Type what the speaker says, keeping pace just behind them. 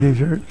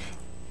Church.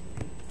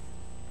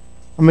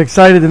 I'm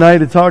excited tonight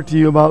to talk to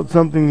you about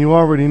something you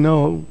already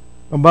know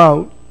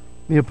about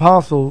the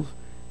apostles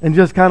and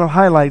just kind of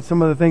highlight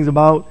some of the things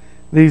about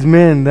these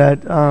men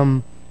that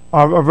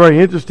are very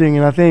interesting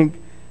and I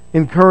think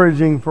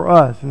encouraging for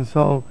us. And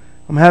so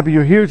I'm happy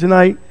you're here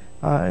tonight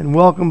and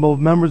welcome both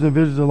members and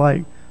visitors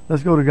alike.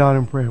 Let's go to God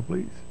in prayer,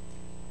 please.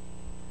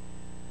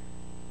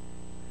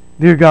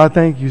 Dear God,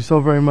 thank you so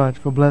very much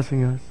for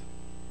blessing us,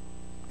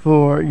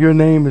 for your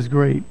name is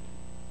great.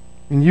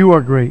 And you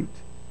are great.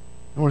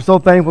 And we're so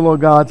thankful,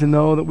 Lord God, to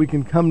know that we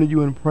can come to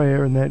you in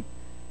prayer and that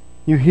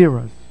you hear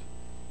us.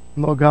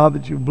 And Lord God,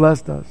 that you've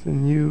blessed us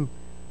and you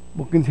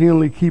will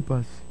continually keep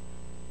us.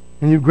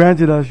 And you've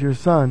granted us your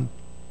Son.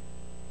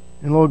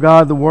 And Lord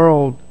God, the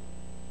world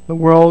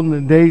in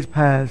the days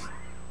past,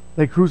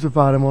 they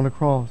crucified him on the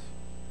cross.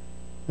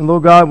 And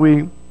Lord God,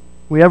 we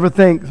ever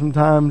think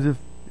sometimes if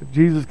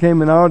Jesus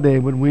came in our day,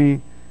 would we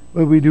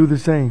do the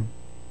same?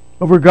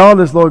 But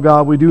regardless, Lord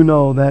God, we do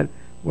know that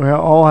we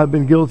all have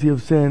been guilty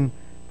of sin,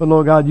 but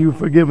Lord God, you've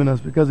forgiven us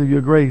because of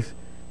your grace,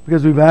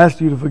 because we've asked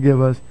you to forgive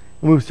us,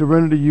 and we've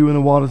surrendered to you in the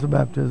waters of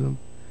baptism.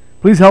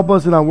 Please help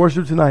us in our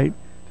worship tonight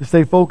to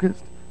stay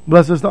focused.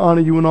 Bless us to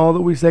honor you in all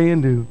that we say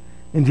and do.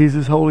 In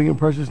Jesus' holy and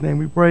precious name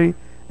we pray,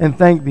 and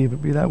thank thee if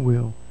it be thy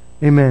will.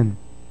 Amen.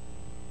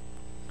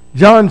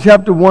 John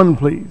chapter 1,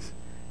 please,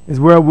 is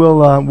where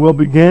we'll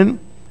begin,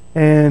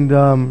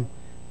 and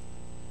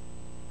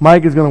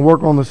Mike is going to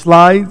work on the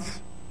slides.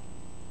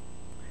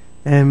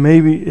 And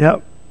maybe,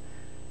 yep.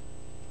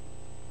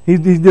 He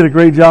did a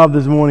great job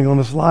this morning on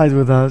the slides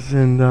with us.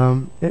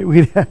 And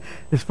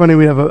it's funny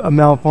we have a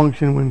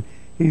malfunction when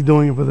he's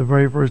doing it for the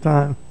very first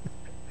time.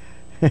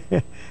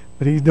 But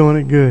he's doing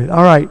it good.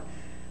 All right.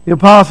 The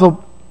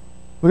apostle,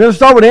 we're going to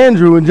start with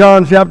Andrew in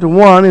John chapter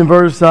 1 in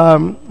verse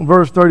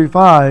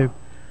 35.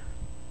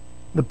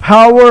 The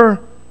power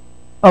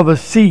of a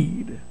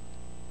seed.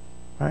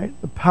 Right?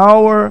 The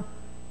power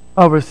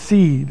of a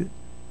seed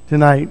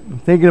tonight. I'm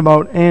thinking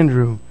about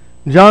Andrew.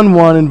 John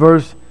 1 in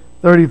verse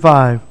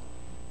 35.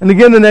 And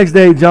again the next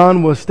day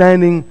John was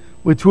standing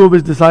with two of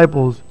his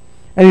disciples,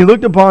 and he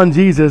looked upon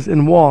Jesus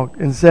and walked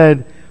and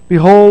said,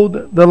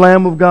 Behold the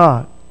Lamb of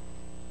God.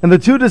 And the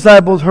two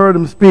disciples heard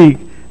him speak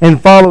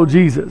and followed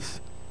Jesus.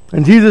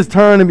 And Jesus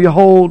turned and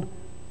behold,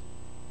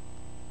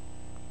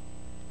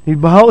 he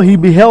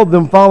beheld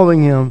them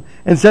following him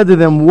and said to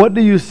them, What do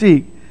you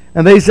seek?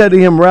 And they said to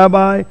him,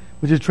 Rabbi,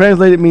 which is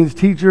translated means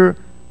teacher,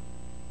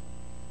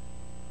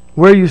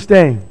 where are you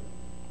staying?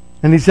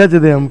 And he said to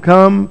them,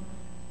 Come,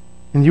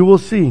 and you will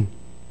see. And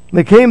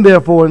they came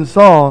therefore and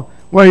saw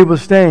where he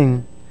was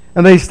staying.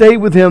 And they stayed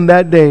with him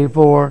that day,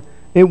 for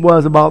it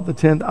was about the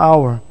 10th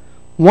hour.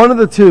 One of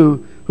the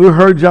two who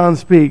heard John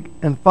speak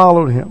and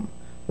followed him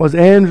was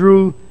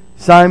Andrew,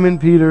 Simon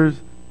Peter's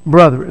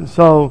brother. And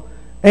so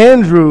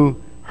Andrew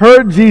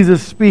heard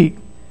Jesus speak.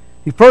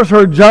 He first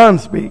heard John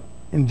speak.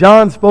 And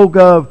John spoke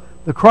of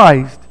the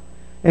Christ.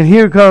 And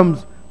here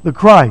comes the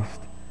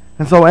Christ.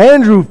 And so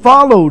Andrew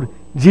followed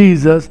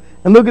Jesus,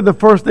 and look at the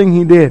first thing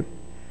he did.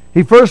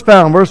 He first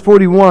found, verse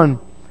 41,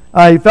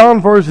 he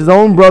found first his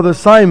own brother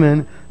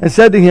Simon and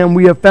said to him,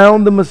 We have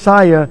found the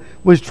Messiah,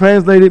 which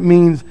translated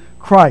means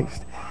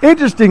Christ.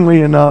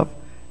 Interestingly enough,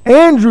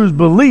 Andrew's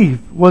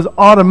belief was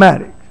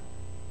automatic.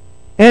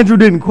 Andrew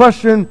didn't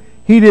question,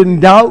 he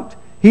didn't doubt,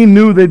 he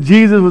knew that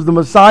Jesus was the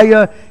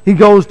Messiah. He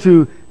goes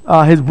to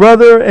his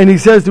brother and he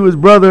says to his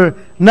brother,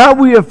 Now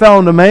we have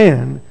found a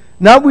man,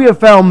 now we have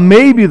found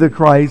maybe the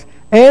Christ.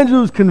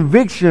 Andrew's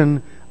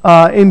conviction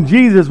in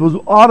Jesus was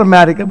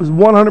automatic. It was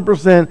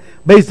 100%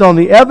 based on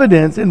the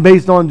evidence and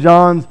based on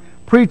John's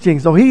preaching.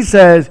 So he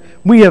says,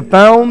 We have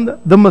found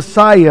the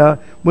Messiah,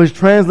 which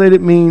translated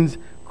means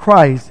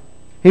Christ.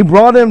 He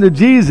brought him to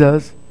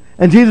Jesus,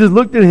 and Jesus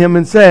looked at him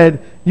and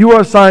said, You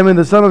are Simon,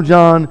 the son of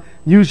John.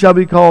 You shall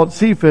be called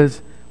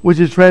Cephas, which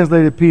is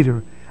translated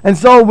Peter. And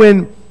so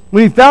when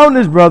he found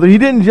his brother, he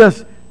didn't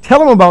just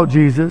tell him about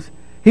Jesus.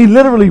 He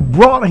literally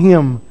brought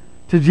him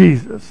to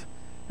Jesus.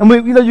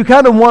 And you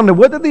kind of wonder,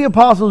 what did the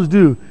apostles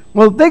do?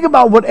 Well, think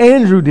about what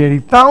Andrew did. He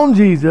found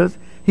Jesus.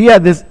 He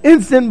had this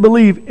instant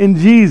belief in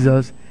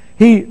Jesus.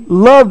 He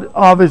loved,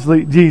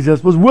 obviously,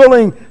 Jesus, was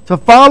willing to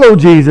follow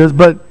Jesus,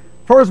 but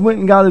first went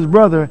and got his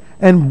brother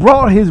and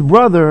brought his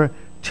brother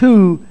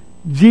to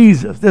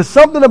Jesus. There's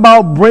something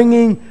about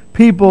bringing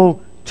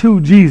people to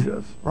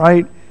Jesus,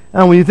 right?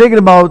 And when you're thinking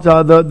about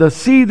the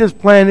seed that's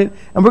planted,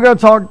 and we're going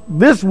to talk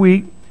this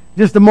week, for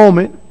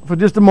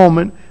just a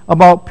moment,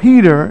 about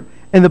Peter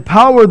and the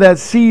power of that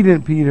seed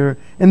in Peter.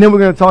 And then we're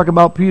going to talk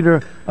about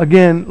Peter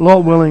again,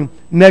 Lord willing,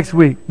 next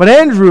week. But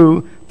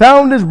Andrew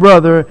found his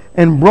brother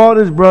and brought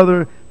his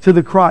brother to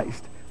the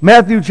Christ.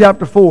 Matthew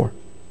chapter 4.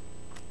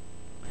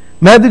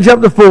 Matthew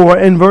chapter 4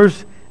 and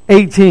verse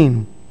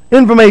 18.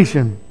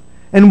 Information.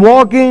 And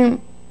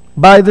walking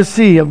by the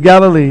sea of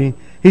Galilee,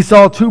 he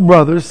saw two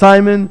brothers,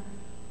 Simon,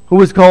 who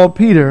was called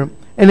Peter,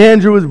 and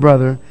Andrew his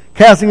brother,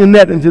 casting a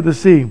net into the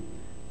sea.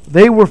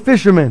 They were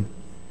fishermen.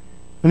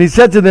 And he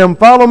said to them,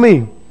 Follow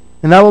me,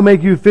 and I will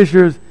make you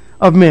fishers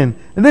of men.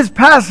 And this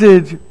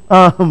passage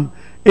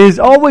is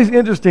always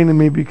interesting to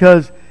me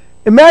because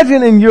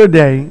imagine in your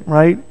day,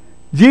 right?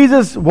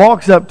 Jesus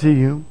walks up to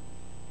you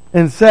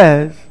and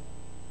says,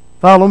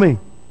 follow me.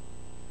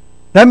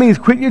 That means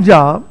quit your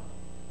job,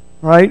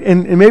 right?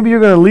 And maybe you're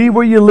going to leave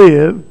where you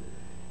live,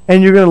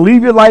 and you're going to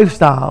leave your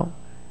lifestyle,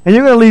 and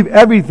you're going to leave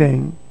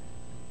everything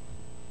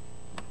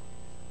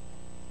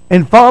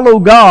and follow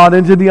God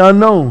into the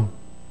unknown.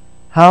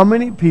 How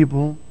many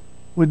people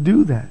would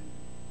do that?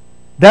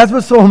 That's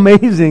what's so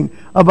amazing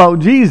about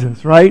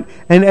Jesus, right?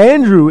 And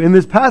Andrew in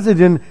this passage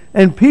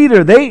and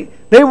Peter, they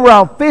were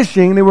out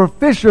fishing. They were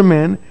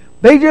fishermen.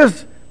 They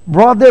just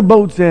brought their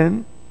boats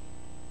in,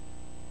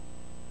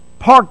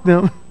 parked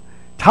them,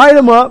 tied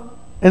them up,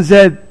 and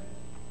said,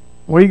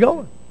 where are you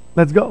going?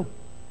 Let's go.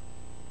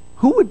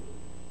 Who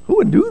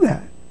would do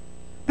that?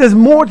 There's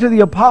more to the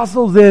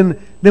apostles than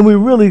we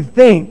really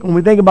think. When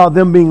we think about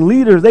them being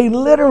leaders, they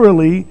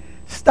literally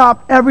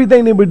stopped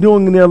everything they were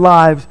doing in their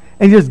lives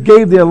and just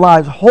gave their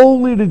lives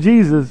wholly to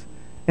Jesus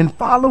and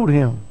followed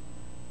him.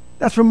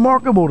 That's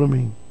remarkable to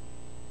me.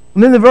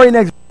 And then the very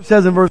next verse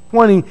says in verse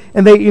 20,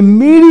 and they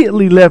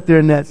immediately left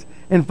their nets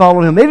and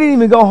followed him. They didn't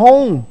even go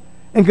home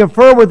and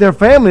confer with their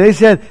family. They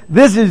said,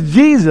 this is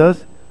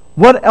Jesus.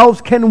 What else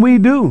can we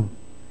do?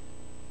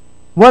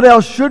 What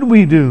else should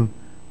we do?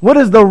 What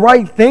is the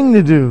right thing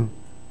to do?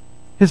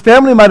 His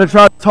family might have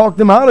tried to talk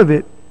them out of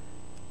it.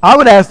 I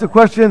would ask the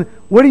question,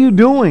 what are you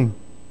doing?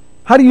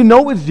 How do you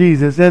know it's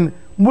Jesus? And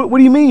what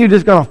do you mean you're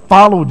just going to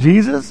follow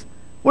Jesus?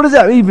 What does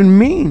that even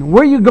mean?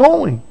 Where are you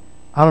going?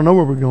 I don't know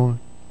where we're going.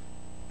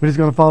 We're just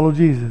going to follow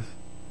Jesus.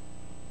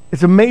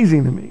 It's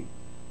amazing to me.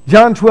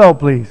 John 12,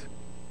 please.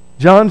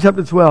 John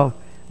chapter 12.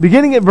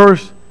 Beginning at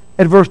verse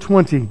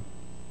 20.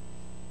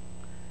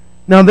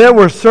 Now there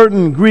were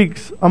certain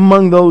Greeks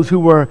among those who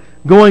were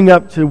going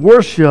up to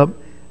worship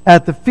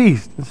at the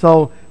feast. And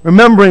so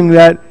remembering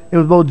that it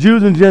was both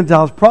Jews and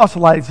Gentiles,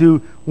 proselytes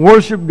who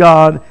worshiped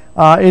God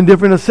in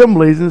different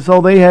assemblies. And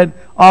so they had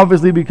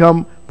obviously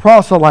become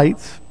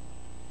proselytes.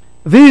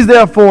 These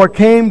therefore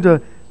came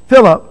to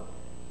Philip,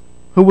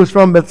 who was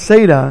from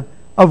Bethsaida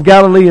of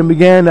Galilee, and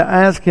began to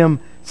ask him,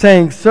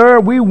 saying, Sir,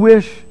 we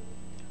wish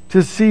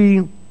to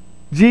see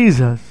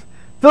Jesus.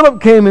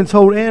 Philip came and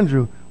told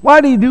Andrew.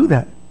 Why did he do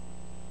that?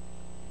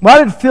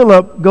 Why did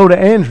Philip go to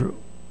Andrew?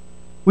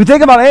 We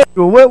think about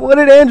Andrew. What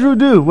did Andrew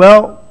do?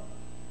 Well,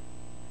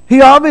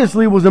 he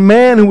obviously was a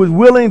man who was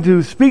willing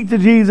to speak to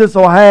Jesus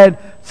or had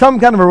some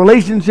kind of a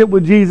relationship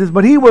with Jesus,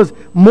 but he was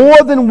more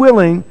than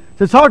willing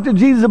to talk to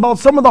Jesus about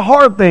some of the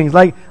hard things.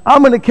 Like,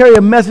 I'm going to carry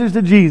a message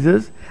to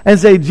Jesus and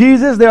say,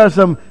 Jesus, there are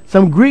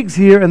some Greeks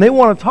here and they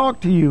want to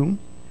talk to you.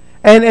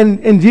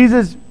 And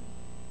Jesus,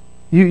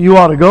 you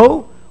ought to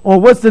go? Or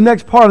what's the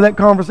next part of that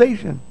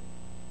conversation?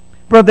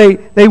 But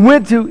he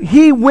went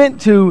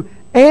to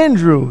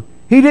Andrew.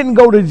 He didn't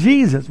go to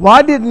Jesus.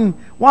 Why didn't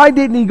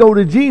he go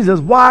to Jesus?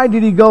 Why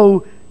did he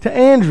go to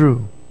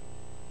Andrew?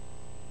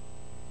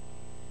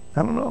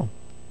 I don't know.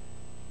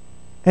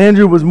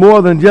 Andrew was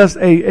more than just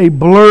a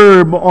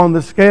blurb on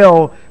the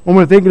scale when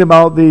we're thinking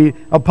about the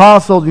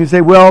apostles. You say,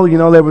 well,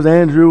 there was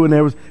Andrew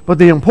but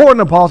the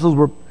important apostles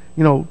were,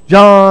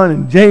 John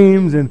and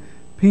James and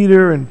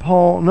Peter and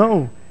Paul.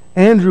 No,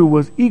 Andrew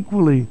was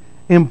equally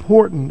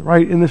important,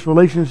 right, in this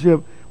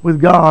relationship with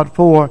God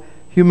for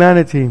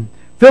humanity.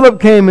 Philip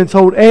came and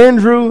told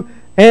Andrew.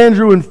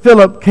 Andrew and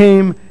Philip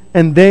came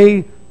and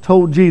they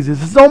told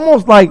Jesus. It's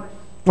almost like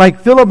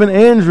Philip and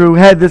Andrew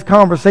had this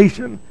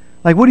conversation.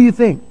 Like, what do you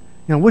think?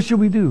 What should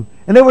we do?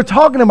 And they were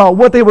talking about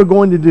what they were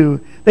going to do.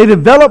 They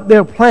developed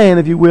their plan,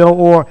 if you will,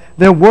 or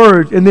their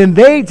words, and then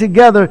they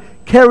together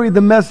carried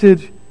the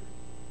message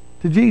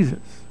to Jesus.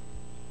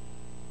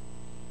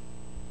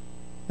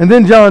 And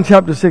then John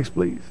chapter 6,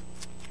 please.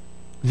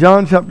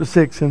 John chapter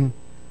 6 and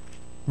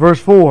verse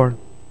 4.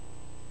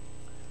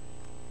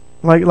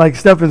 Like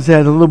Stephen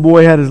said, the little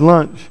boy had his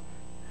lunch.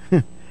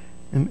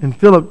 and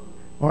Philip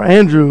or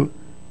Andrew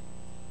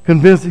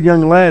convinced the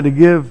young lad to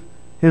give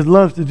his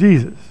lunch to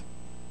Jesus.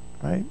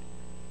 Right?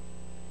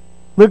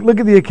 Look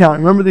at the account.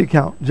 Remember the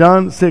account.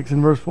 John 6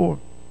 and verse 4.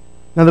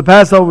 Now the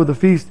Passover, the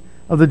feast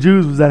of the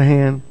Jews, was at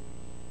hand.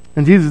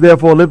 And Jesus,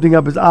 therefore, lifting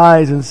up his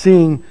eyes and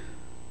seeing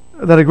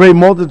that a great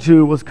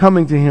multitude was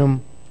coming to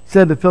him,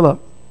 said to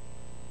Philip,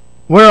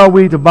 Where are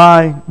we to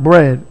buy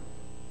bread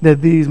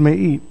that these may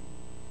eat?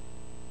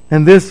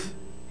 And this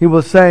he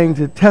was saying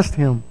to test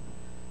him,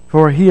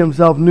 for he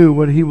himself knew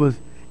what he was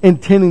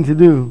intending to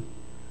do.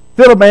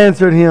 Philip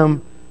answered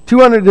him,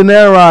 200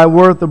 denarii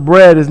worth of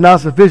bread is not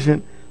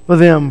sufficient for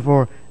them,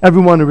 for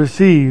everyone to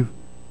receive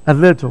a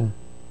little.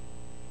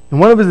 And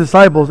one of his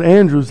disciples,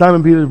 Andrew,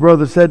 Simon Peter's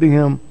brother, said to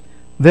him,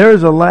 There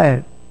is a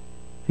lad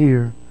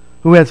here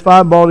who has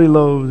 5 barley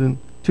loaves and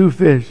 2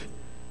 fish.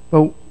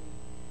 But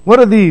what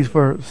are these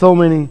for so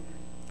many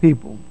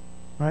people?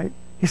 Right?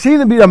 He seemed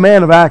to be a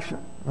man of action.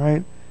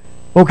 Right?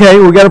 Okay,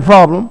 we got a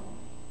problem.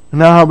 And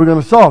now how are we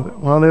going to solve it?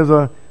 Well,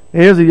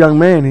 there's a young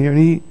man here,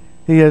 and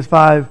he has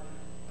 5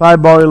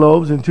 barley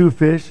loaves and 2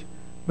 fish.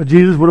 But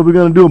Jesus, what are we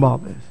going to do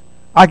about this?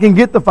 I can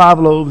get the 5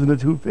 loaves and the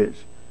 2 fish.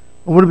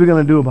 But what are we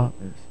going to do about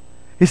this?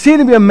 He seemed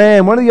to be a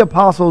man, one of the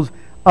apostles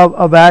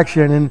of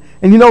action.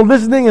 And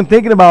listening and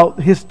thinking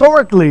about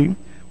historically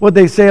what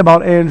they say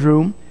about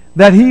Andrew,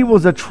 that he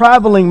was a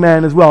traveling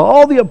man as well.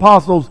 All the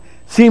apostles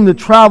seemed to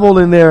travel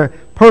in their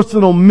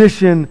personal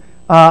mission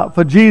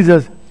for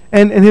Jesus.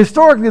 And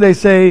historically they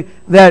say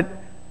that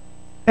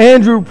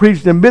Andrew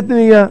preached in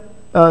Bithynia,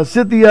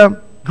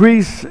 Scythia,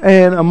 Greece,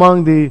 and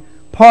among the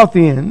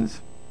Parthians.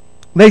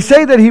 They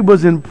say that he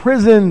was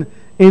imprisoned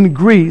in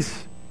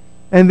Greece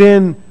and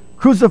then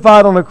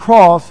crucified on a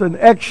cross, an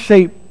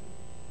X-shaped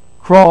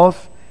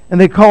cross,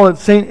 and they call it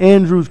St.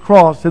 Andrew's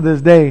Cross to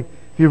this day,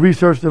 if you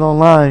researched it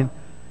online.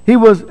 He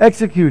was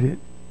executed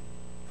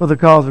for the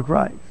cause of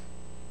Christ,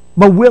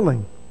 but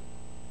willing,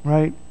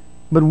 right?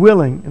 But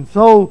willing. And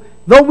so,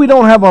 though we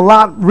don't have a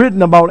lot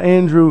written about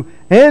Andrew,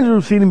 Andrew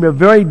seemed to be a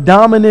very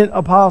dominant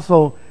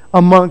apostle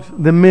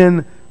amongst the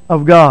men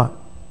of God.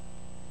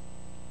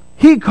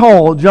 He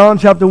called, John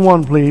chapter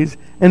 1, please,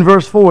 in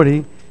verse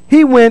 40,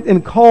 he went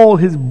and called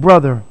his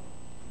brother.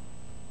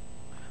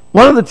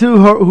 One of the two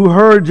who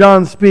heard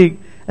John speak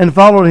and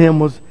followed him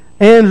was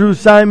Andrew,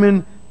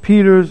 Simon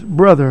Peter's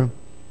brother.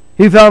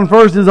 He found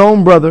first his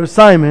own brother,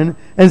 Simon,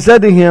 and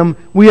said to him,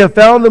 "We have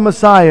found the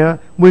Messiah,"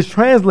 which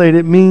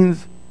translated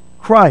means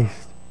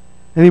Christ.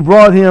 And he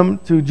brought him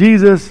to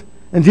Jesus,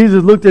 and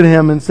Jesus looked at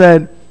him and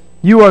said,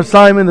 "You are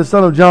Simon, the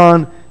son of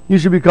John. You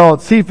should be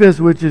called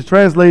Cephas," which is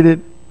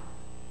translated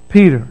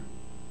Peter.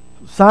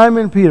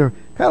 Simon Peter,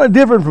 kind of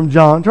different from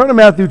John. Turn to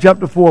Matthew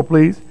chapter 4,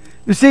 please.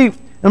 You see,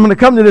 I'm going to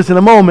come to this in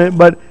a moment,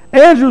 but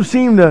Andrew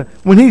seemed to,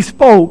 when he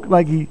spoke,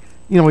 like he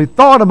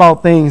thought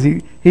about things.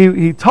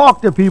 He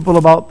talked to people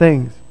about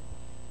things.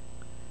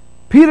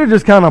 Peter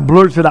just kind of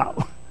blurts it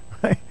out.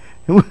 Right?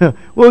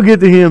 We'll get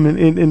to him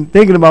in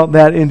thinking about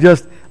that in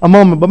just a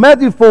moment. But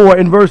Matthew 4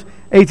 in verse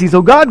 18.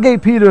 So God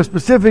gave Peter a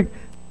specific,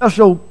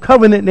 special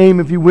covenant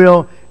name, if you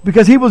will,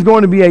 because he was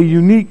going to be a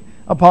unique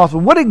apostle.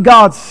 What did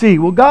God see?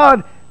 Well,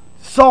 God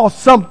saw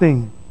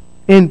something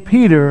in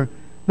Peter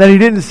that he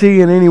didn't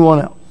see in anyone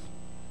else.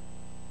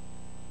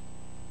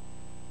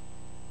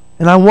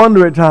 And I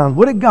wonder at times,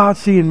 what did God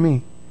see in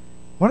me?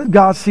 What did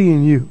God see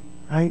in you?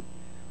 Right?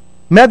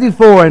 Matthew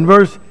 4 and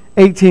verse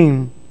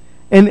 18.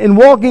 And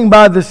walking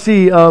by the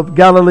Sea of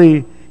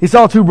Galilee, he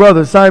saw two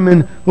brothers,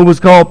 Simon, who was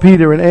called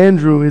Peter, and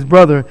Andrew, his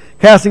brother,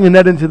 casting a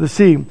net into the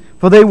sea,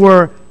 for they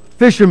were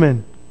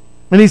fishermen.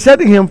 And he said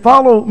to him,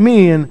 "Follow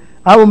me, and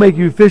I will make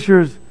you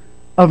fishers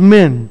of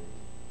men."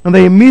 And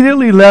they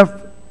immediately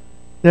left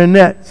their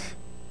nets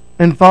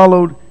and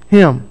followed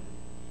him.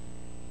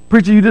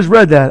 Preacher, you just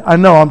read that. I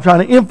know, I'm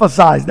trying to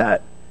emphasize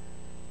that.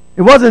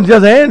 It wasn't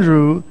just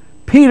Andrew.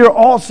 Peter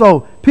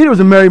also. Peter was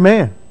a married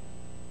man.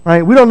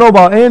 Right? We don't know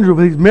about Andrew,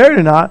 if he's married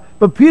or not,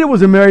 but Peter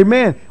was a married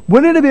man.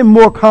 Wouldn't it have been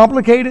more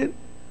complicated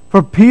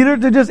for Peter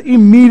to just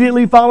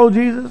immediately follow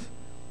Jesus?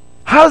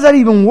 How does that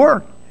even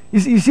work?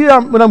 You see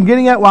what I'm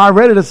getting at? Well, I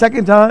read it a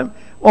second time.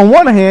 On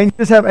one hand, you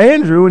just have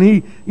Andrew, and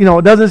he,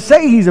 it doesn't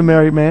say he's a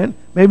married man.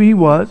 Maybe he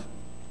was.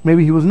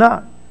 Maybe he was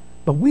not.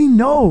 But we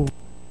know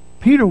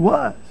Peter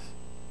was.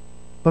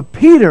 But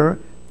Peter,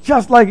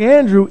 just like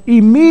Andrew,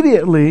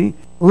 immediately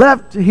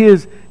left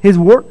his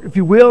work, if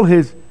you will,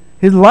 his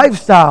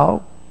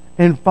lifestyle,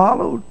 and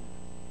followed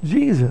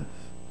Jesus.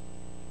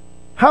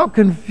 How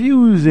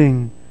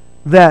confusing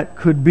that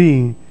could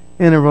be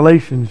in a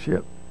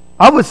relationship.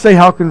 I would say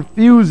how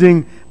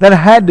confusing that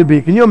had to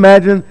be. Can you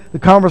imagine the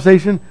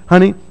conversation?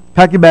 "Honey,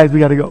 pack your bags, we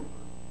got to go."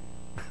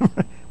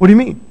 What do you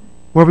mean?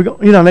 Where are we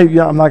going?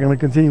 I'm not going to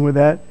continue with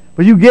that.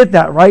 But you get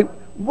that, right?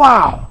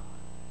 Wow.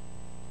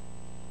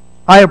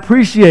 I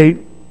appreciate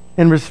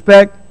and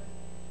respect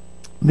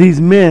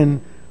these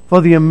men for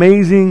the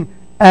amazing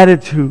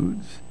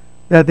attitudes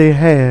that they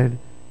had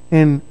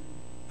in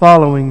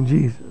following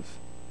Jesus.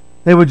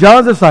 They were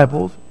John's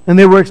disciples, and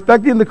they were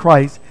expecting the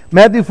Christ.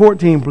 Matthew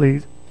 14,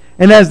 please.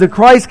 And as the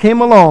Christ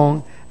came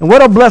along, and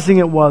what a blessing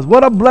it was.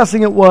 What a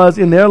blessing it was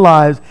in their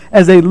lives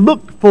as they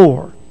looked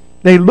for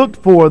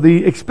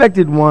the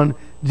expected one,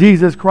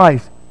 Jesus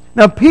Christ.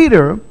 Now,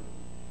 Peter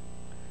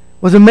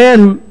was a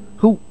man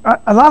who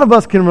a lot of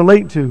us can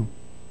relate to.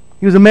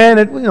 He was a man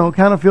that,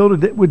 kind of filled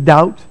with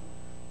doubt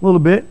a little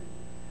bit.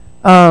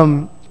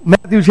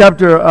 Matthew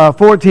chapter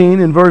 14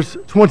 and verse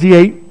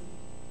 28.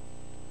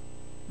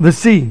 The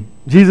sea.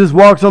 Jesus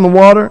walks on the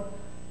water.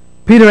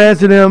 Peter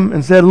answered him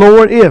and said,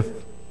 "Lord, if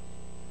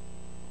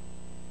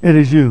it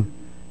is you."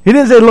 He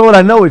didn't say, "Lord,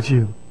 I know it's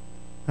you."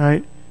 All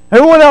right?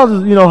 Everyone else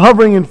is,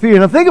 hovering in fear.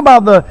 Now think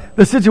about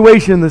the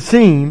situation, the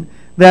scene,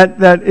 that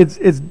it's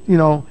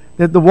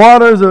that the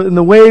waters and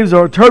the waves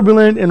are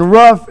turbulent and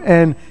rough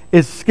and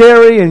it's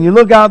scary, and you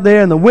look out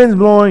there and the wind's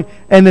blowing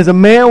and there's a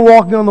man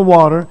walking on the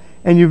water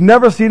and you've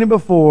never seen it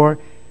before.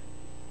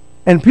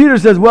 And Peter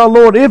says, "Well,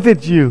 Lord, if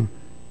it's you."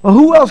 Well,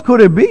 who else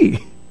could it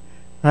be?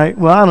 Right?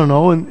 Well, I don't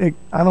know.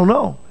 I don't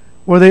know.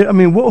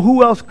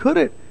 Who else could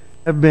it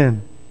have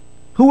been?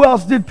 Who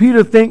else did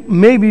Peter think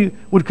maybe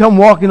would come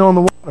walking on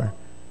the water?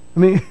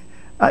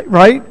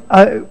 Right?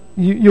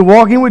 You're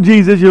walking with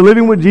Jesus. You're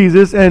living with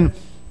Jesus. And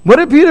what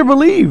did Peter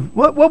believe?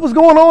 What was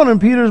going on in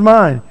Peter's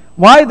mind?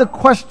 Why the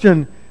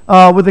question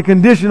with a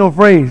conditional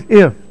phrase,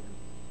 if.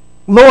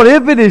 Lord,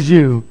 if it is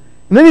you.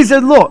 And then he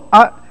said, look,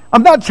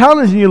 I'm not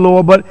challenging you,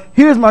 Lord, but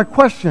here's my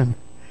question.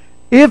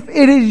 If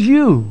it is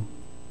you,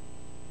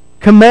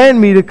 command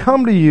me to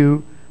come to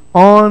you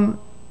on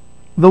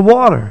the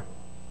water.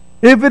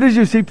 If it is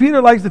you. See,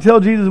 Peter likes to tell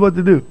Jesus what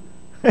to do.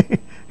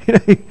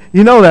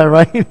 You know that,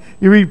 right?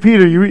 You read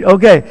Peter,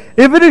 okay,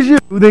 if it is you,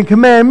 then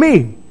command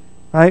me.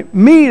 Right?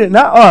 Me,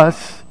 not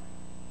us.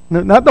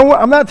 I'm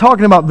not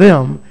talking about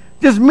them.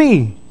 Just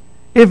me.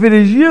 If it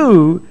is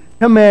you,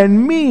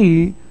 command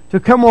me to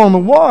come on the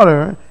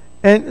water.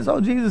 And so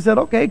Jesus said,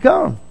 okay,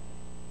 come.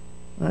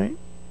 Right?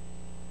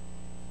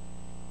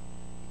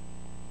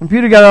 And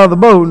Peter got out of the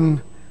boat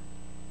and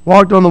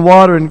walked on the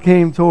water and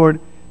came toward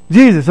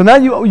Jesus. So now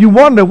you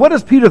wonder, what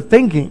is Peter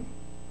thinking?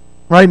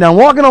 Right now,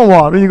 walking on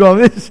water, and you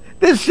go,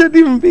 this shouldn't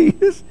even be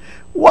this.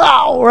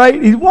 Wow,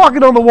 right? He's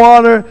walking on the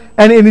water,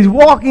 and he's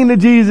walking to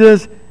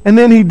Jesus, and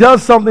then he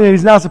does something that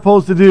he's not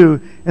supposed to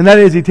do, and that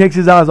is he takes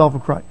his eyes off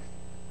of Christ.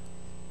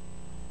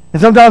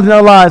 And sometimes in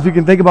our lives, we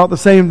can think about the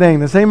same thing,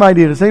 the same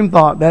idea, the same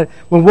thought, that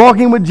when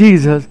walking with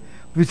Jesus,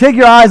 if you take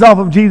your eyes off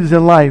of Jesus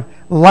in life,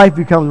 life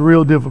becomes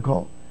real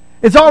difficult.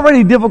 It's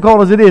already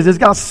difficult as it is. It's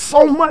got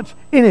so much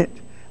in it.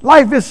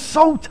 Life is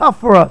so tough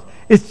for us.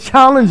 It's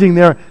challenging.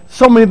 There are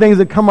so many things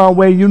that come our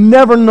way. You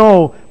never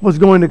know what's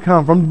going to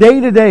come from day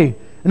to day.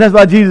 And that's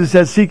why Jesus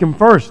says, seek Him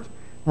first.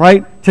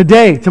 Right?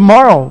 Today,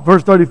 tomorrow,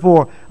 verse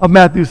 34 of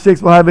Matthew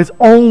 6 will have its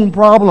own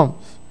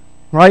problems.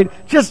 Right?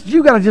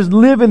 You got to just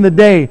live in the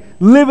day.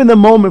 Live in the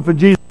moment for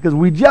Jesus, because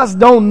we just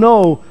don't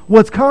know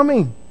what's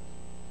coming.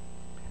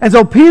 And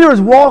so Peter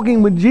is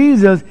walking with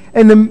Jesus,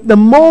 and the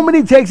moment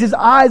he takes his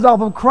eyes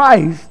off of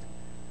Christ,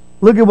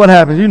 look at what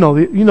happens. You know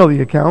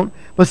the account.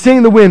 But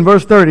seeing the wind,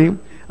 verse 30,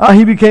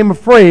 he became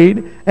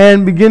afraid,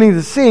 and beginning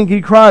to sink,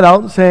 he cried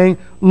out, saying,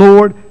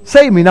 Lord,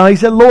 save me. Now he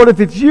said, Lord, if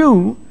it's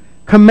you,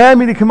 command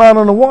me to come out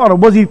on the water.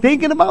 Was he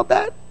thinking about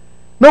that?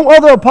 No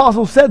other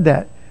apostle said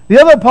that. The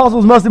other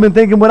apostles must have been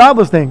thinking what I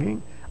was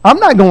thinking. I'm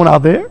not going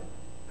out there.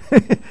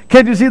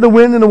 Can't you see the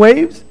wind and the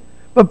waves?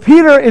 But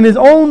Peter, in his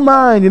own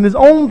mind, in his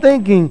own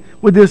thinking,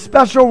 with this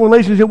special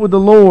relationship with the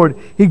Lord,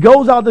 he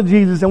goes out to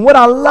Jesus. And what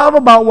I love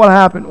about what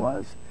happened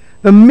was,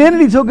 the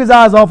minute he took his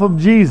eyes off of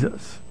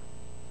Jesus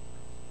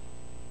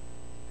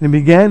and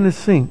began to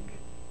sink,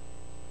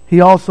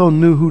 he also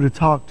knew who to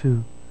talk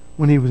to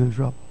when he was in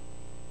trouble.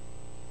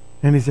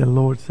 And he said,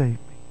 Lord, save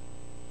me.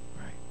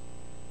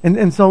 Right?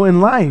 And so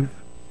in life,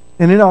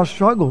 and in our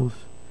struggles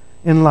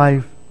in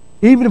life,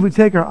 even if we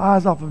take our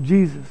eyes off of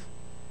Jesus,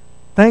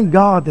 thank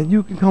God that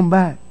you can come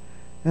back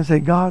and say,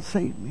 God,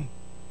 save me.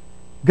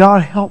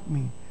 God, help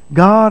me.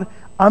 God,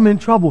 I'm in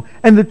trouble.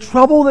 And the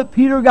trouble that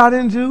Peter got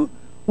into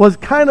was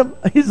kind of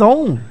his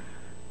own,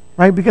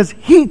 right? Because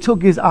he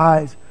took his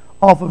eyes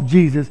off of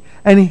Jesus,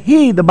 and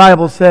he, the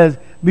Bible says,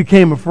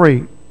 became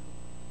afraid.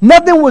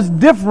 Nothing was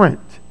different.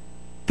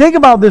 Think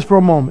about this for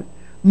a moment.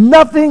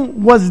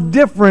 Nothing was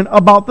different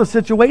about the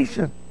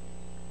situation.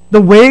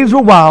 The waves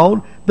were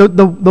wild. The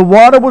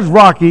water was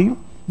rocky.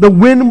 The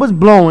wind was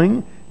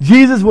blowing.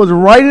 Jesus was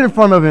right in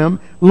front of him.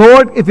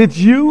 Lord, if it's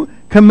you,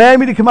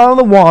 command me to come out on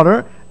the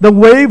water. The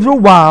waves were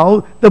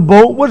wild. The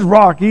boat was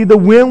rocky. The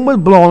wind was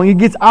blowing. He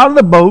gets out of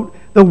the boat.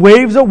 The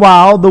waves are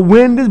wild. The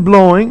wind is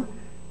blowing.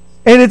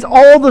 And it's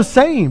all the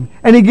same.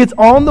 And he gets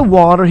on the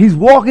water. He's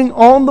walking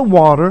on the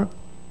water.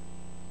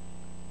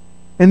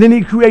 And then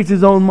he creates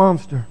his own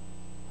monster.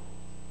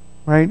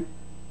 Right?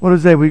 What does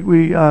it say?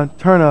 We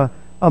turn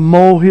a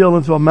molehill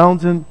into a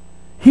mountain.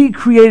 He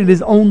created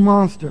his own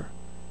monster.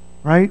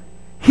 Right?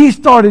 He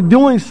started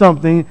doing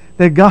something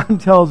that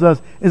God tells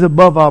us is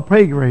above our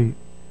pay grade.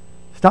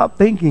 Stop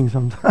thinking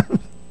sometimes.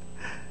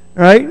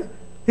 Right?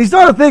 He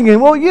started thinking,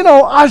 well,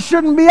 I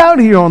shouldn't be out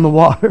here on the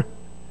water.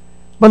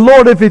 But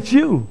Lord, if it's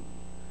you,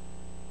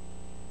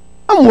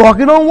 I'm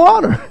walking on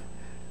water.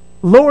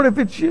 Lord, if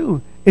it's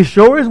you, it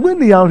sure is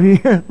windy out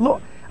here.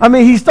 Lord,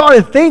 he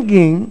started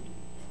thinking,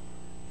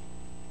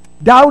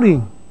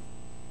 doubting,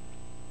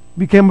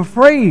 became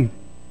afraid.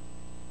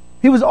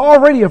 He was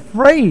already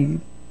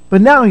afraid,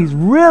 but now he's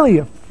really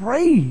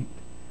afraid,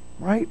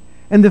 right?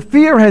 And the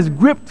fear has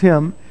gripped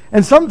him.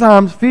 And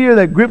sometimes fear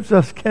that grips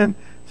us can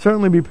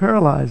certainly be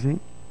paralyzing.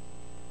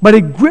 But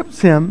it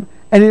grips him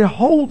and it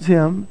holds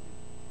him.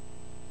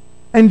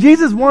 And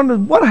Jesus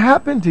wondered, what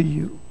happened to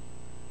you?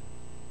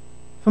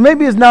 So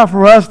maybe it's not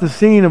for us the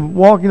scene of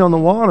walking on the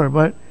water,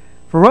 but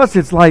for us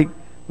it's like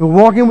we're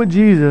walking with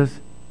Jesus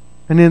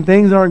and then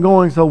things aren't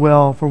going so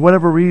well for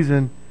whatever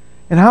reason.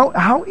 And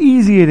how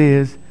easy it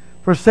is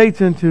for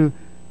Satan to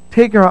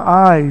take our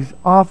eyes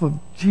off of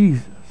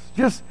Jesus.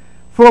 Just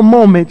for a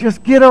moment,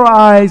 just get our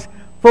eyes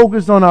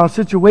focused on our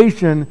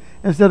situation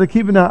instead of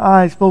keeping our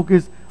eyes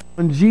focused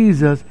on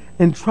Jesus,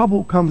 and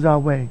trouble comes our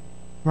way,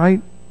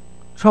 right?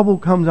 Trouble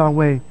comes our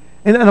way.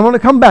 And I want to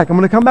come back. I'm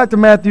going to come back to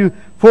Matthew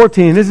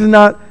 14. This is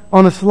not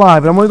on the slide,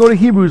 but I'm going to go to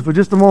Hebrews for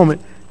just a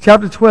moment,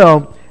 chapter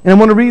 12, and I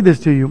want to read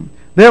this to you.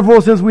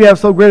 Therefore, since we have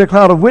so great a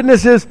cloud of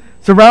witnesses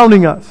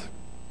surrounding us,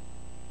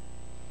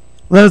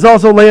 Let us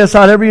also lay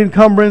aside every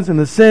encumbrance and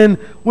the sin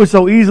which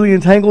so easily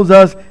entangles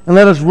us, and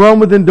let us run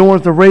with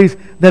endurance the race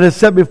that is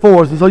set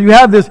before us. And so you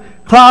have this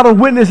cloud of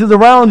witnesses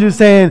around you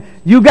saying,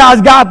 you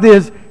guys got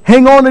this.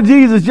 Hang on to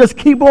Jesus. Just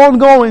keep on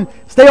going.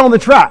 Stay on the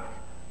track.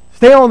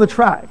 Stay on the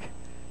track.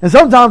 And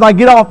sometimes I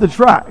get off the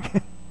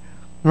track,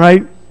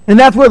 right? And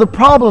that's where the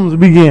problems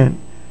begin.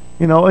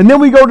 And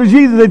then we go to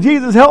Jesus and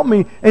Jesus, help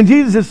me. And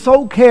Jesus is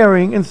so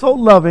caring and so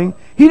loving.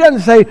 He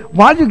doesn't say,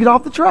 why did you get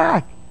off the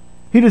track?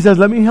 He just says,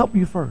 let me help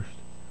you first.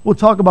 We'll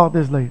talk about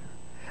this later.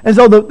 And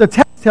so the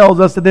text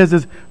tells us that there's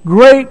this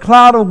great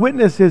cloud of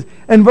witnesses.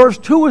 And verse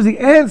 2 is the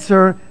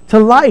answer to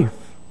life.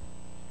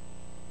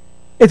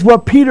 It's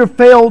what Peter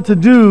failed to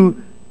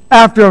do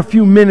after a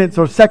few minutes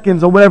or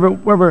seconds or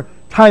whatever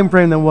time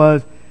frame there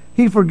was.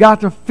 He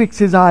forgot to fix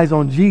his eyes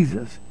on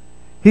Jesus.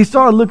 He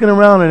started looking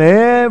around at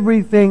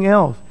everything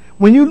else.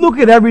 When you look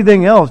at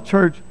everything else,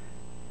 church,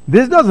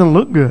 this doesn't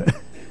look good.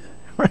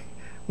 Right?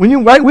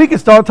 We can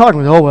start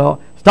talking, oh,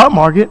 well, stock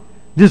market,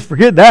 just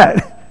forget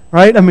that.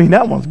 Right? I mean,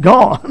 that one's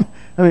gone.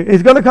 I mean,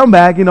 it's going to come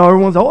back.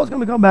 Everyone's, it's going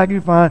to come back. You're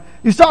fine.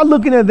 You start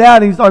looking at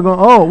that and you start going,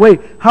 oh, wait,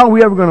 how are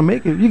we ever going to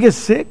make it? You get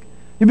sick.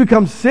 You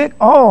become sick.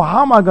 Oh,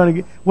 how am I going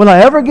to get? Will I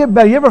ever get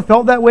better? You ever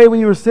felt that way when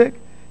you were sick?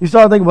 You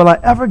start thinking, will I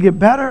ever get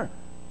better?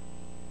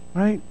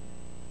 Right?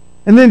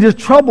 And then just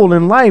troubled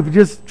in life.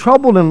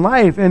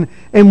 And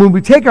when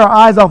we take our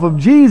eyes off of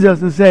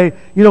Jesus and say,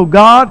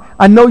 God,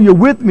 I know you're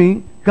with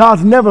me.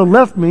 God's never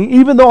left me.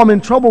 Even though I'm in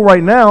trouble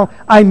right now,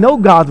 I know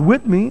God's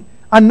with me.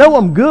 I know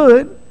I'm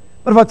good.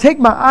 But if I take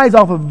my eyes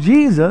off of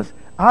Jesus,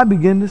 I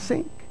begin to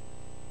sink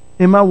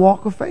in my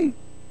walk of faith.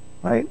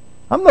 Right?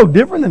 I'm no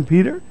different than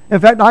Peter. In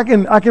fact, I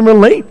can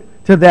relate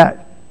to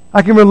that.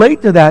 I can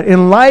relate to that.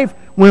 In life,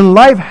 when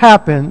life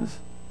happens,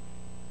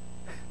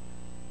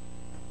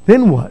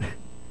 then what?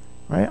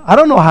 Right? I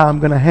don't know how I'm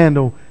going to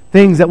handle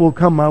things that will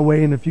come my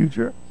way in the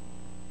future.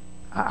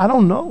 I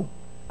don't know.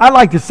 I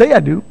like to say I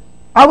do.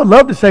 I would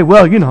love to say,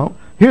 well,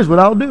 here's what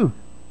I'll do.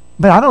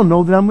 But I don't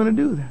know that I'm going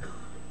to do that.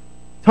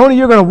 Tony,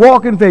 you're going to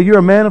walk in faith. You're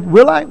a man of...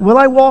 Will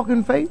I walk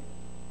in faith?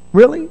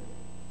 Really?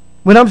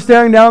 When I'm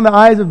staring down the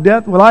eyes of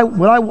death, will I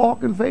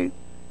walk in faith?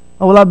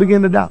 Or will I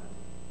begin to doubt?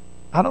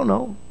 I don't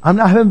know. I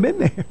haven't been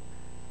there.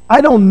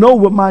 I don't know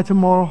what my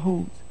tomorrow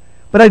holds.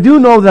 But I do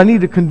know that I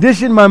need to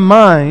condition my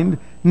mind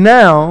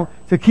now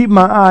to keep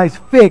my eyes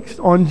fixed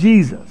on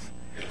Jesus.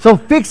 So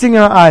fixing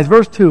our eyes,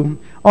 verse 2,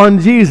 on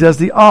Jesus,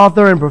 the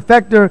author and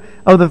perfecter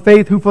of the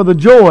faith, who for the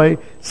joy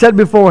set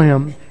before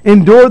him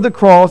endured the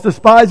cross,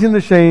 despising the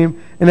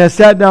shame, and has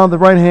sat down at the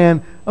right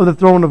hand of the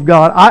throne of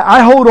God.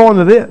 I hold on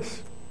to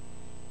this.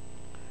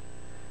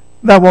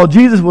 That while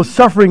Jesus was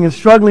suffering and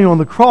struggling on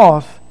the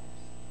cross,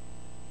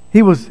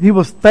 he was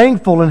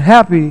thankful and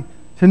happy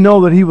to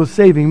know that he was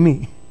saving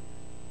me.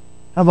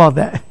 How about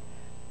that?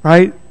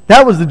 Right?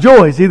 That was the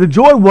joy. See, the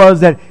joy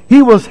was that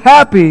he was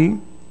happy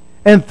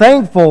and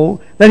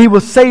thankful that he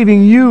was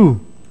saving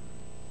you.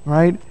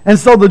 Right? And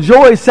so the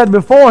joy set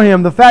before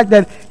him, the fact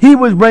that he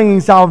was bringing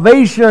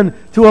salvation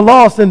to a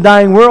lost and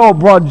dying world,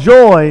 brought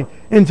joy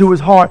into his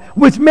heart,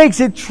 which makes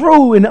it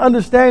true in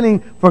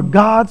understanding, for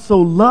God so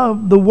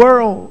loved the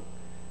world.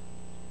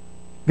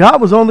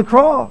 God was on the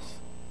cross,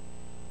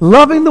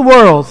 loving the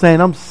world,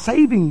 saying, I'm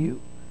saving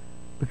you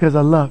because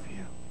I love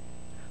you.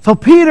 So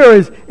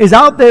Peter is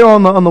out there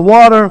on the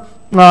water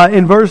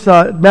in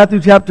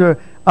Matthew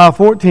chapter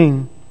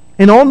 14.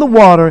 And on the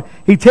water,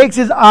 he takes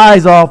his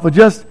eyes off for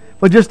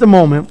just a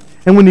moment.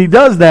 And when he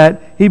does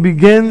that, he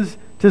begins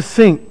to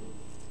sink.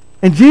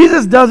 And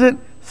Jesus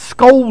doesn't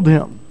scold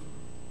him.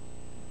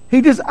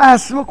 He just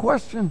asks him a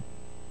question.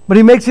 But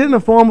he makes it in the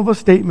form of a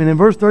statement. In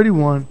verse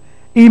 31,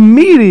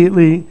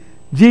 immediately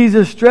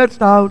Jesus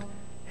stretched out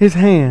his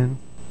hand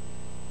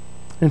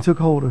and took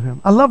hold of him.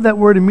 I love that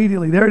word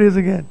immediately. There it is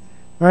again.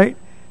 Right?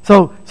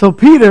 So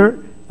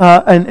Peter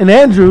and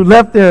Andrew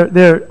left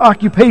their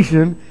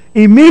occupation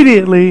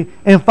immediately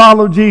and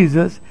followed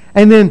Jesus.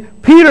 And then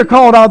Peter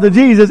called out to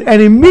Jesus, and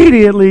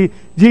immediately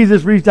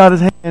Jesus reached out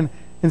his hand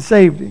and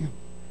saved him.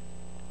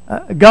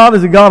 God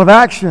is a God of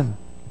action.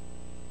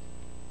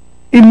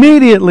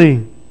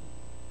 Immediately,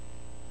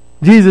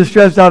 Jesus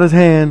stretched out his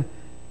hand,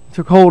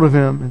 took hold of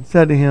him, and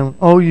said to him,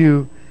 "O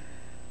you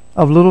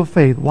of little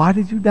faith, why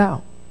did you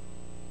doubt?"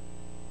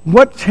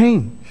 What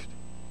changed?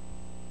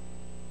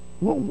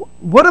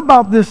 What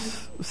about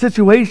this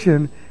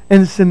situation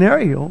and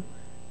scenario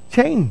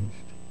changed?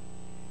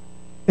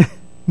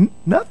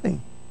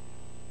 Nothing.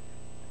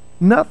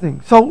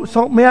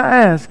 So may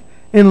I ask,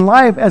 in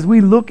life, as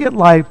we look at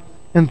life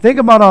and think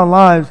about our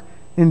lives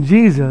in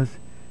Jesus,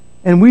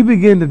 and we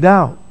begin to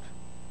doubt,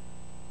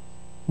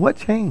 what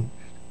changed?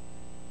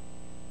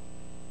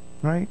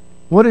 Right?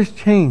 What has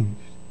changed?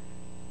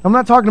 I'm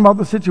not talking about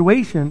the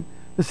situation.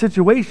 The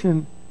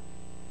situation,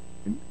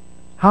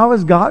 how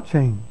has God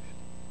changed?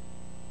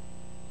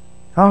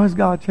 How has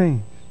God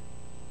changed?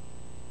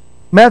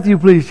 Matthew,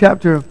 please,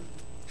 chapter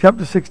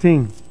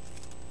 16.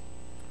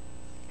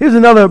 Here's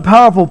another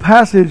powerful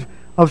passage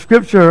of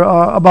Scripture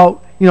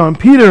about, and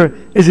Peter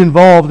is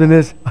involved in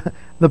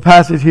the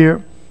passage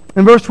here.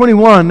 In verse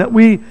 21, that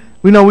we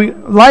We know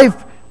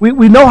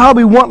we know how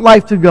we want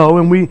life to go,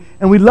 and we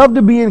love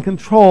to be in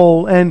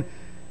control, and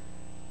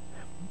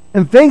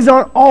things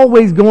aren't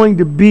always going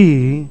to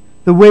be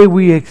the way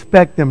we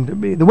expect them to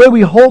be, the way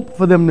we hope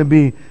for them to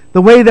be,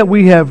 the way that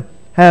we have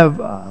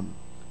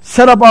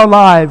set up our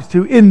lives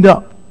to end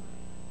up,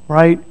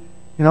 right?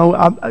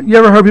 You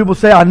ever heard people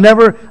say, I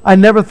never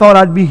thought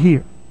I'd be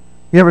here.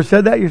 You ever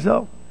said that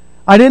yourself?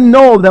 I didn't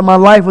know that my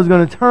life was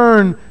going to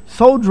turn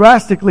so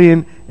drastically,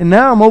 and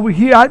now I'm over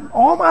here.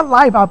 All my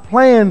life I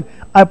planned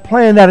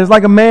that. It's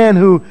like a man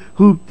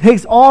who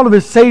takes all of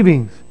his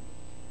savings,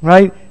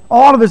 right?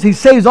 He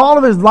saves all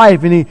of his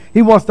life, and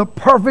he wants the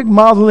perfect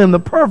mausoleum, the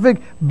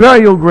perfect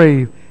burial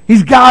grave.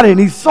 He's got it, and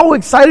he's so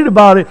excited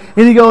about it,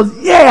 and he goes,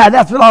 yeah,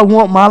 that's what I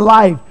want my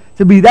life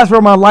to be. That's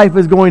where my life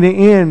is going to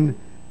end.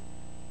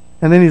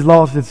 And then he's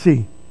lost at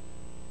sea.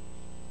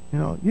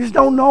 You just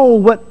don't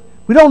know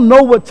we don't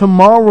know what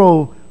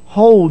tomorrow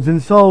holds,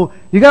 and so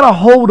you got to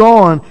hold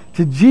on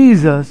to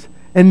Jesus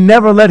and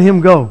never let him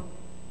go.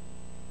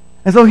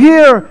 And so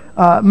here,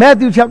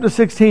 Matthew chapter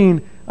 16,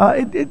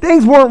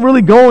 things weren't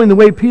really going the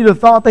way Peter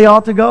thought they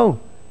ought to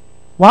go.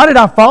 Why did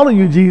I follow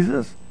you,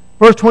 Jesus?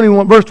 Verse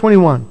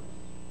 21.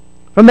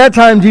 From that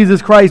time,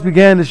 Jesus Christ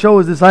began to show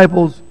his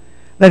disciples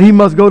that he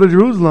must go to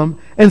Jerusalem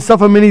and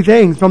suffer many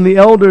things from the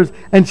elders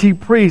and chief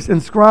priests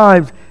and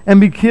scribes and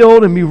be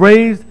killed and be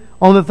raised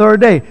on the third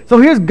day. So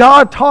here's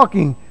God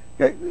talking.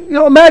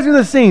 Imagine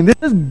the scene. This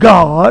is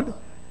God,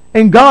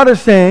 and God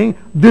is saying,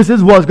 this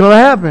is what's going to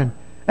happen.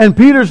 And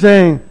Peter's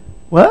saying,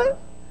 what?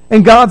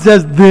 And God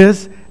says,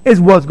 this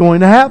is what's going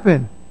to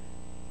happen.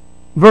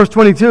 Verse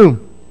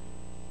 22.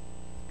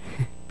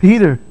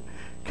 Peter,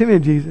 come here,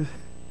 Jesus.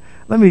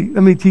 Let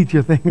me teach you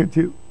a thing or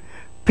two.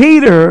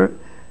 Peter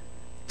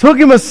took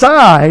him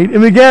aside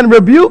and began to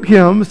rebuke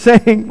him,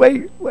 saying,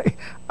 wait,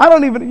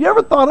 you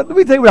ever thought of, let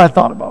me tell you what I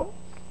thought about.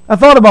 I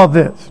thought about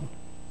this.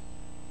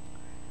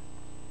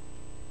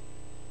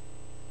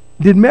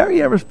 Did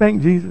Mary ever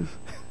spank Jesus?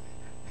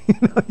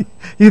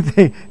 You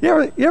think,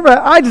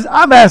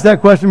 I've asked that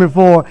question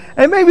before,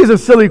 and maybe it's a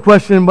silly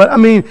question, but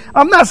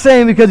I'm not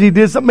saying because he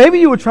did something. Maybe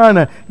you were trying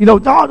to,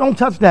 don't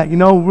touch that,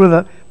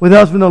 with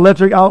us with an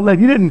electric outlet.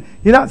 You're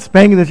not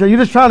spanking the child. You're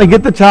just trying to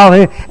get the child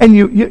here, and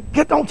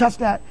don't touch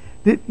that.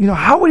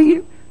 How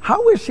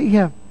would she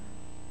have?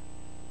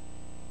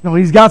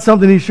 He's got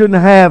something he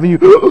shouldn't have, and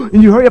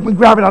you hurry up and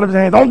grab it out of his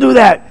hand. Don't do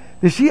that.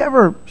 Did she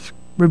ever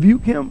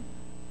rebuke him?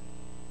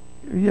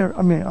 Yeah,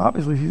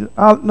 obviously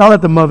I'll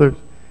let the mothers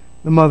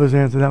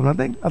answer that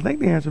one. I think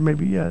the answer may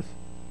be yes.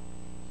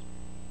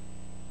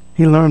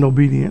 He learned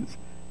obedience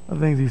of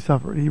things he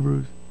suffered.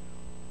 Hebrews.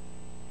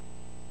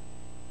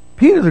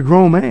 Peter's a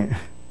grown man,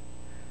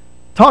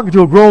 talking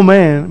to a grown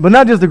man, but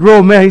not just a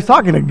grown man. He's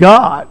talking to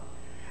God.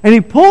 And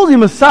he pulls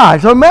him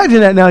aside. So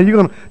imagine that now.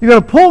 You're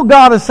gonna pull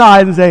God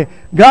aside and say,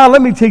 God,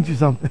 let me teach you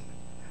something.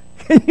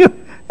 This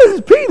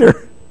is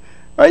Peter.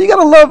 Right? You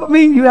gotta love,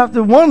 you have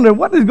to wonder,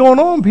 what is going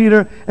on,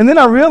 Peter? And then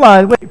I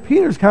realized, wait,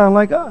 Peter's kind of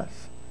like us.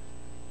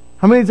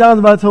 How many times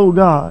have I told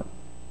God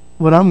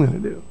what I'm gonna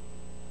do?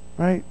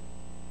 Right?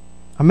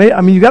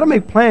 You gotta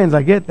make plans,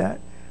 I get that.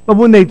 But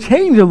when they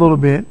change a little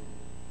bit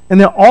and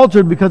they're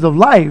altered because of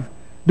life,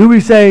 do we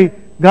say,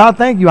 God,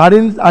 thank you. I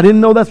didn't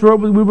know that's where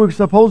we were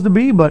supposed to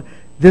be, but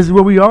this is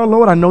where we are,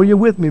 Lord. I know you're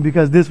with me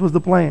because this was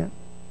the plan.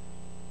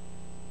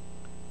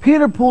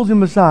 Peter pulls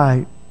him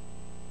aside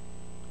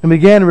and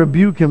began to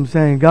rebuke him,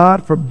 saying,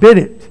 God, forbid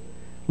it.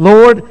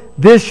 Lord,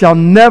 this shall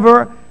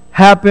never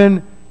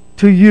happen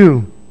to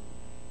you.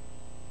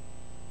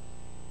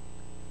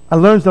 I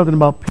learned something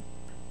about Peter.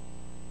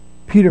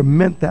 Peter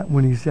meant that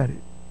when he said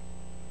it.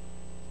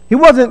 He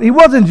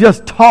wasn't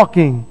just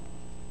talking.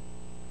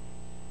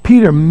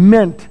 Peter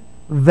meant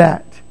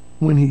that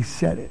when he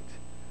said it.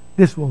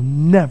 This will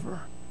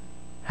never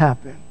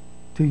happen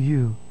to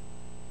you.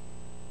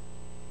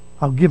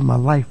 I'll give my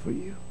life for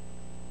you.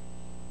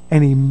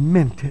 And he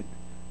meant it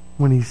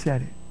when he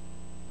said it.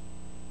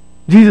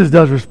 Jesus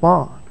does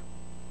respond.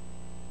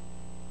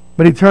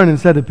 But he turned and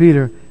said to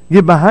Peter,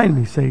 get behind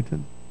me,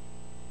 Satan.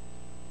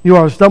 You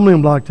are a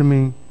stumbling block to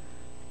me,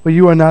 but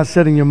you are not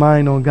setting your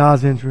mind on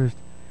God's interest,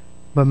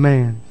 but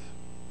man's.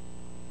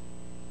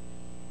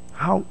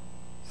 How?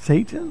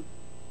 Satan?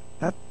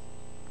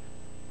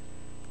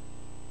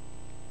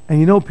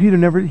 And Peter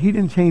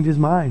didn't change his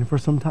mind for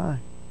some time.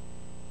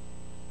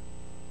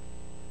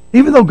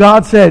 Even though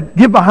God said,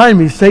 get behind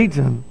me,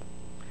 Satan,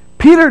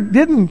 Peter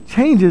didn't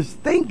change his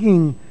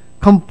thinking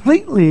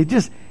completely.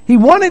 He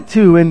wanted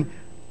to,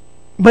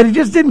 but he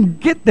just didn't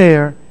get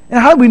there. And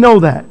how do we know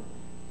that?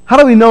 How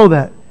do we know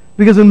that?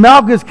 Because when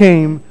Malchus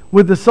came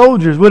with the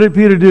soldiers, what did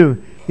Peter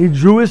do? He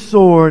drew his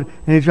sword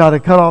and he tried to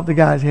cut off the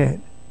guy's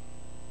head.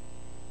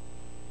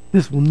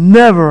 This will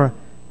never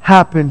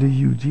happen to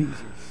you, Jesus.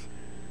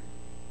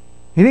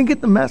 He didn't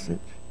get the message.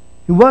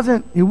 He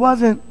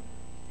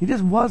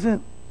just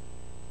wasn't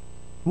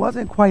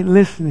quite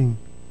listening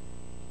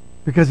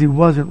because he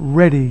wasn't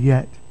ready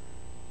yet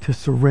to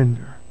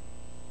surrender.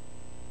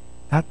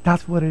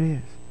 That's what it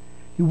is.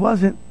 He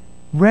wasn't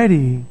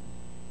ready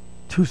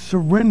to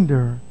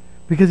surrender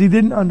Because he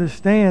didn't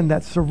understand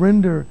that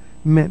surrender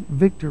meant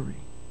victory.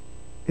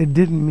 It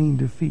didn't mean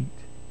defeat.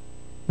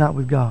 Not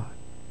with God.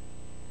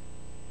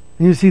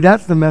 And you see,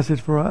 that's the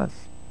message for us.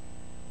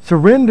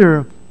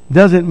 Surrender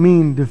doesn't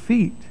mean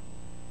defeat.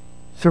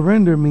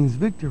 Surrender means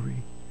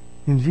victory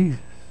in Jesus.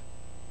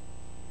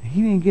 And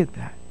he didn't get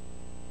that.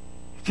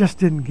 He just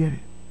didn't get it.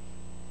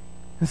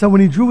 And so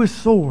when he drew his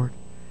sword,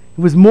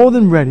 he was more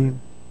than ready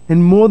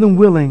and more than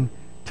willing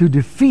to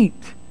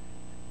defeat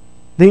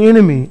the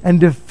enemy and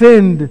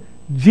defend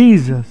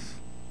Jesus.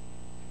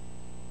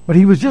 But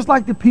he was just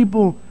like the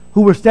people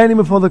who were standing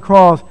before the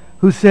cross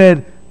who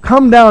said,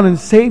 "Come down and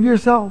save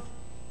yourself."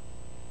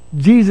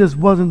 Jesus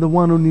wasn't the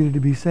one who needed to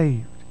be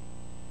saved.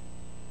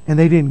 And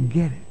they didn't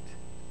get it.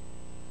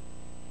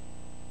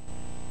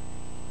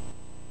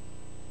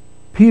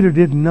 Peter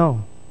didn't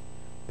know.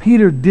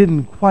 Peter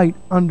didn't quite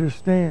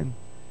understand.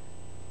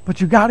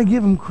 But you got to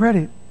give him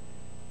credit.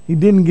 He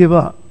didn't give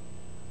up.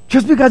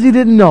 Just because he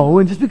didn't know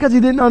and just because he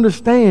didn't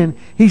understand,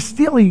 he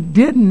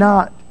did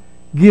not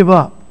give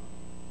up.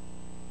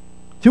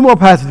 Two more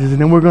passages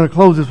and then we're going to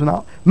close this one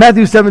out.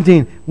 Matthew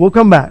 17. We'll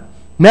come back.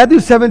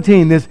 Matthew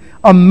 17, this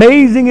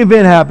amazing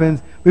event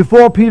happens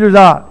before Peter's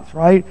eyes,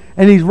 right?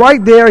 And he's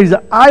right there. He's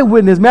an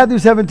eyewitness. Matthew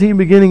 17,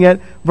 beginning at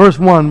verse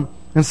 1.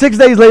 And 6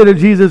 days later,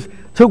 Jesus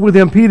took with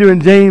him Peter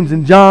and James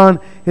and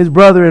John, his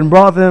brother, and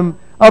brought them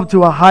up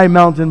to a high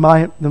mountain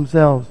by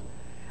themselves.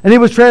 And he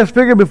was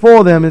transfigured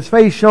before them. His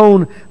face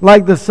shone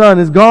like the sun.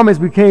 His garments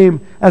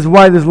became as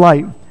white as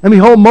light. And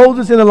behold,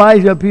 Moses and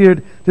Elijah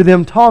appeared to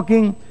them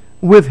talking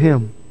with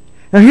him.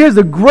 Now here's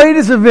the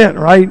greatest event,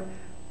 right?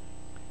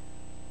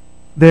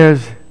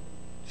 There's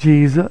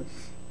Jesus.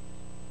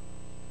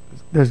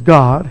 There's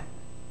God.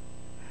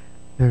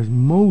 There's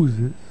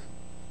Moses.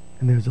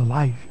 And there's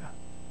Elijah.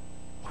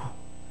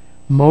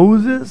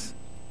 Moses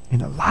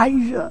and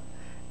Elijah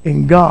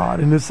and God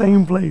in the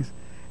same place.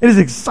 It is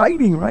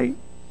exciting, right?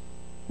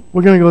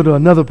 We're going to go to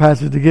another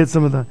passage to get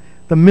some of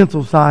the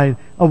mental side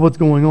of what's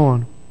going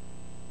on.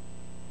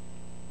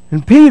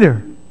 And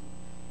Peter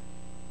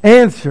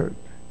answered.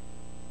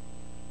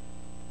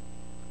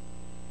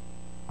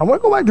 I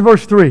want to go back to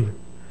verse 3.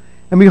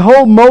 And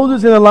behold,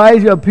 Moses and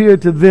Elijah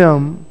appeared to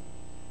them,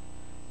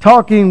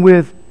 talking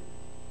with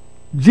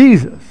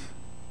Jesus.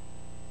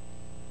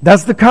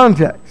 That's the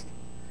context.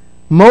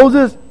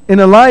 Moses and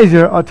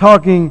Elijah are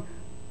talking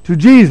to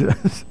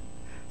Jesus.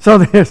 So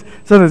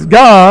there's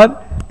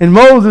God and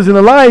Moses and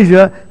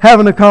Elijah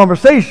having a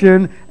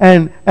conversation,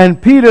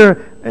 and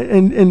Peter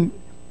and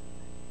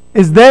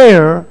is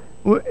there,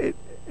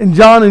 and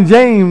John and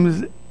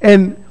James,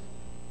 and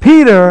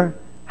Peter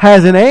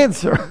has an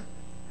answer.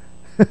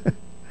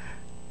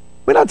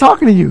 We're not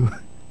talking to you.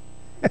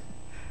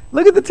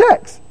 Look at the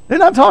text. They're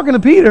not talking to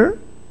Peter.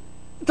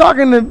 They're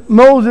talking to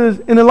Moses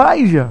and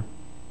Elijah.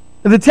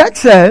 And the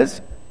text says,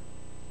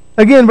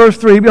 again, verse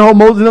 3, behold,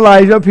 Moses and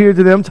Elijah appeared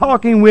to them,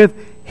 talking with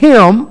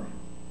him,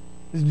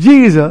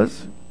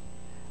 Jesus,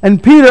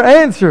 and Peter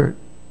answered,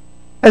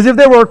 as if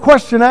there were a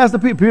question asked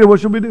of Peter. Peter, what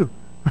should we do?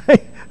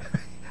 Right?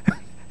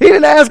 He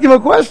didn't ask him a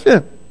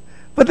question.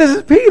 But this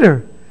is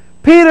Peter.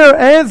 Peter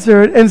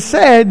answered and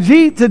said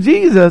to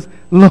Jesus,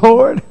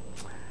 Lord,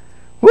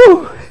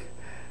 whew,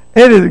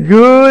 it is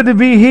good to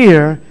be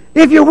here.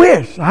 If you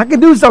wish, I can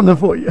do something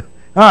for you.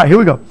 All right, here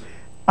we go.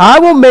 I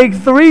will make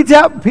 3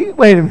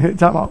 Wait a minute,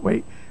 time out,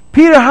 wait.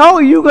 Peter, how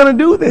are you going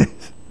to do this?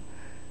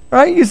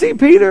 Right? You see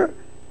Peter?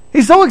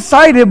 He's so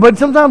excited, but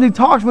sometimes he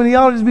talks when he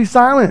ought to just be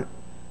silent.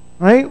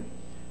 Right?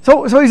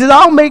 So he says,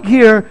 I'll make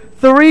here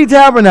 3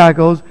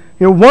 tabernacles.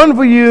 Here, one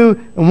for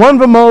you, and one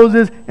for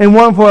Moses, and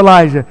one for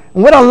Elijah.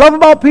 And what I love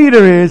about Peter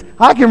is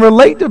I can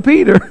relate to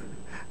Peter.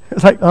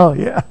 It's like, oh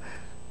yeah.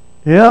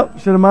 Yep,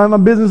 should have minded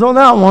my business on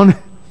that one.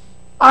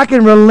 I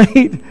can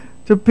relate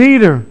to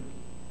Peter.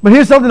 But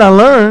here's something I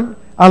learned.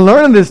 I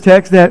learned in this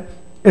text that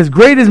as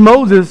great as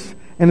Moses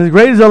and as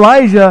great as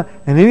Elijah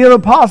and any other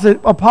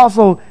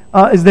apostle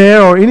is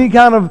there, or any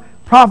kind of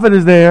prophet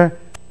is there,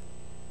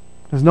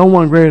 there's no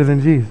one greater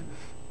than Jesus.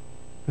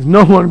 There's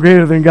no one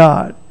greater than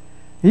God.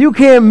 And you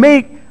can't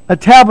make a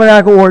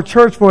tabernacle or a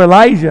church for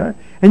Elijah,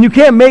 and you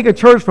can't make a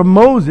church for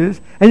Moses,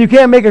 and you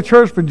can't make a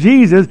church for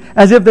Jesus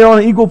as if they're on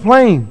an equal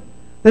plane.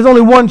 There's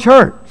only one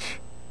church,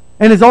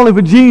 and it's only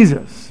for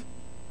Jesus,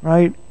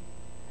 right?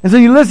 And so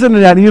you listen to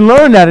that and you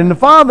learn that. And the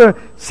Father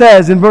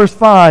says in verse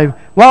 5,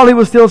 while he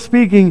was still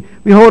speaking,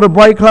 behold, a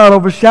bright cloud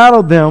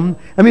overshadowed them.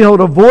 And behold,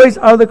 a voice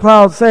out of the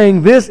cloud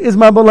saying, this is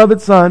my beloved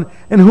Son,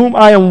 in whom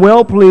I am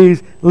well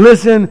pleased.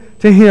 Listen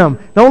to him.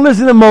 Don't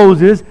listen to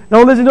Moses.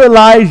 Don't listen to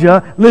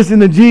Elijah.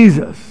 Listen to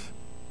Jesus.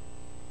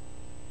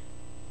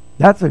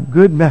 That's a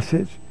good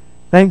message.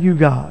 Thank you,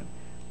 God.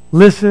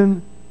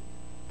 Listen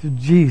to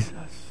Jesus.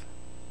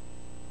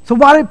 So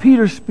why did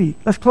Peter speak?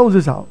 Let's close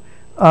this out.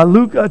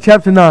 Luke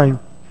chapter 9.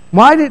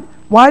 Why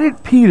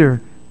did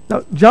Peter,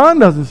 now John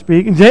doesn't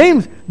speak and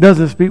James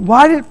doesn't speak,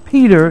 why did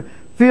Peter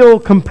feel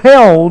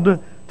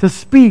compelled to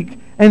speak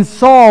and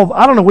solve?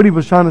 I don't know what he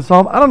was trying to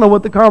solve. I don't know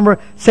what the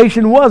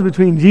conversation was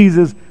between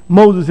Jesus,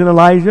 Moses, and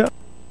Elijah.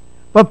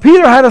 But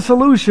Peter had a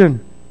solution.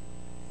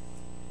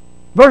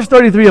 Verse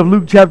 33 of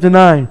Luke chapter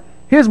 9.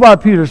 Here's why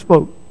Peter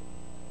spoke.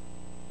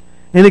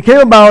 And it came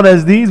about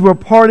as these were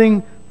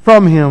parting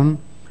from him,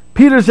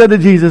 Peter said to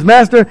Jesus,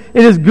 Master,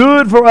 it is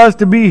good for us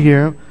to be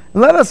here.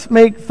 Let us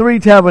make 3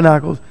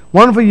 tabernacles,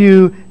 one for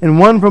you, and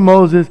one for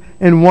Moses,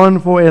 and one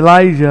for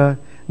Elijah,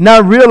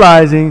 not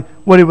realizing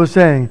what he was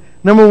saying.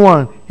 Number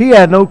one, he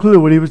had no clue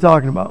what he was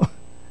talking about.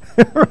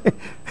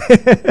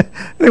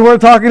 They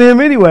weren't talking to him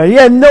anyway. He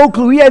had no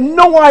clue. He had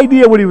no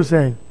idea what he was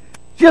saying.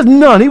 Just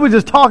none. He was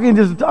just talking.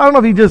 I don't know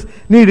if he just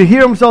needed to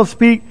hear himself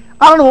speak.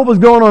 I don't know what was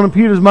going on in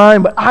Peter's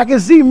mind, but I can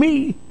see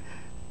me.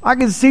 I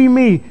can see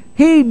me.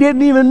 He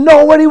didn't even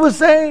know what he was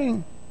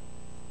saying.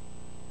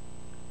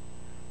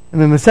 And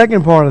then the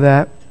second part of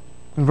that,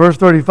 in verse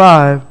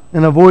 35,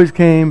 and a voice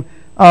came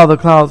out of the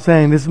cloud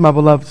saying, This is my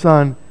beloved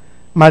Son,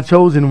 my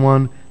chosen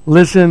one.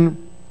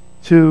 Listen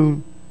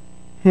to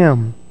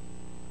him.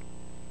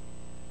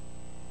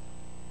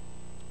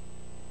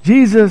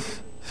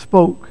 Jesus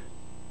spoke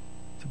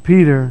to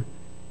Peter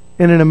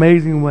in an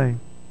amazing way.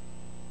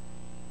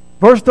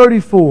 Verse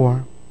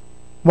 34,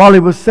 while he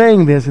was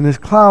saying this in this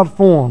cloud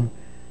form,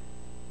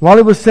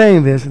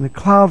 the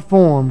cloud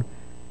formed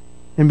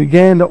and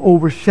began to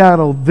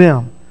overshadow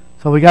them.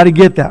 So we got to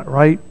get that,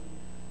 right?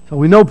 So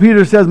we know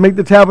Peter says, make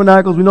the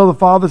tabernacles. We know the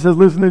Father says,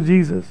 listen to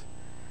Jesus.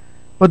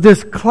 But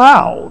this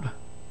cloud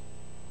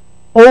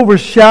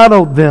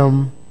overshadowed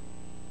them,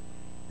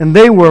 and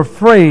they were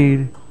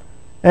afraid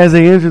as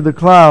they entered the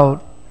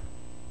cloud.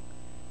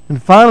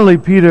 And finally,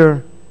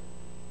 Peter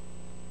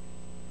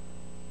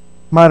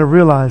might have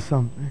realized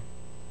something.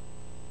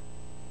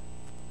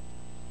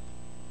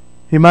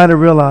 He might have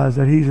realized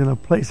that he's in a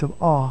place of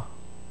awe,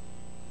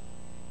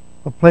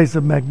 a place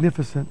of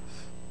magnificence.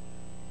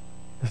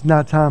 It's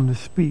not time to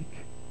speak.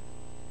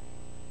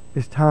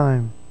 It's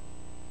time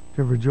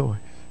to rejoice.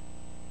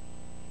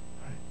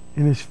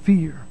 In his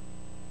fear,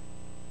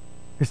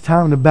 it's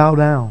time to bow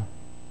down.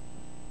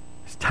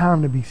 It's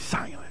time to be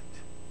silent.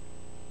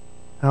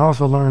 I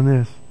also learned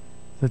this.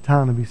 It's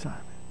time to be silent.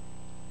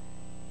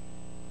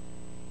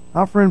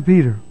 Our friend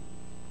Peter.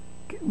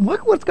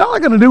 What's God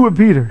going to do with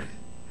Peter?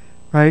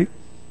 Right?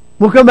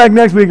 We'll come back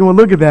next week and we'll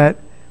look at that.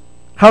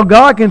 How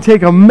God can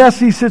take a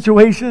messy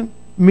situation,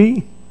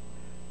 me,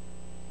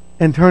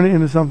 and turn it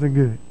into something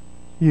good.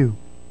 You.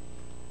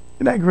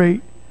 Isn't that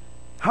great?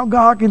 How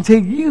God can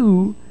take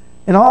you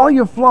and all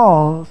your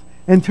flaws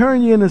and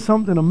turn you into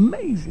something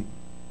amazing.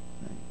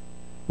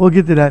 We'll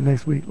get to that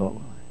next week,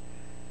 Lord.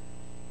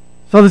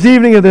 So this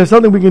evening, if there's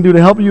something we can do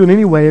to help you in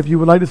any way, if you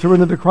would like to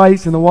surrender to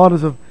Christ in the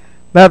waters of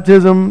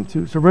baptism,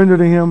 to surrender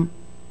to him,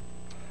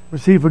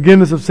 receive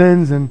forgiveness of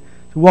sins, and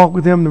to walk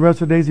with him the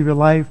rest of the days of your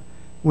life,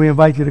 we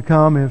invite you to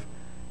come.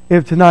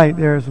 If tonight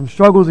there are some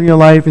struggles in your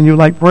life and you'd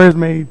like prayers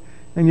made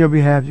in your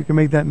behalf, you can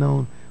make that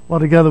known. While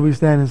together we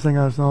stand and sing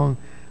our song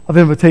of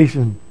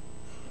invitation.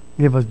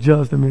 Give us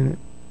just a minute.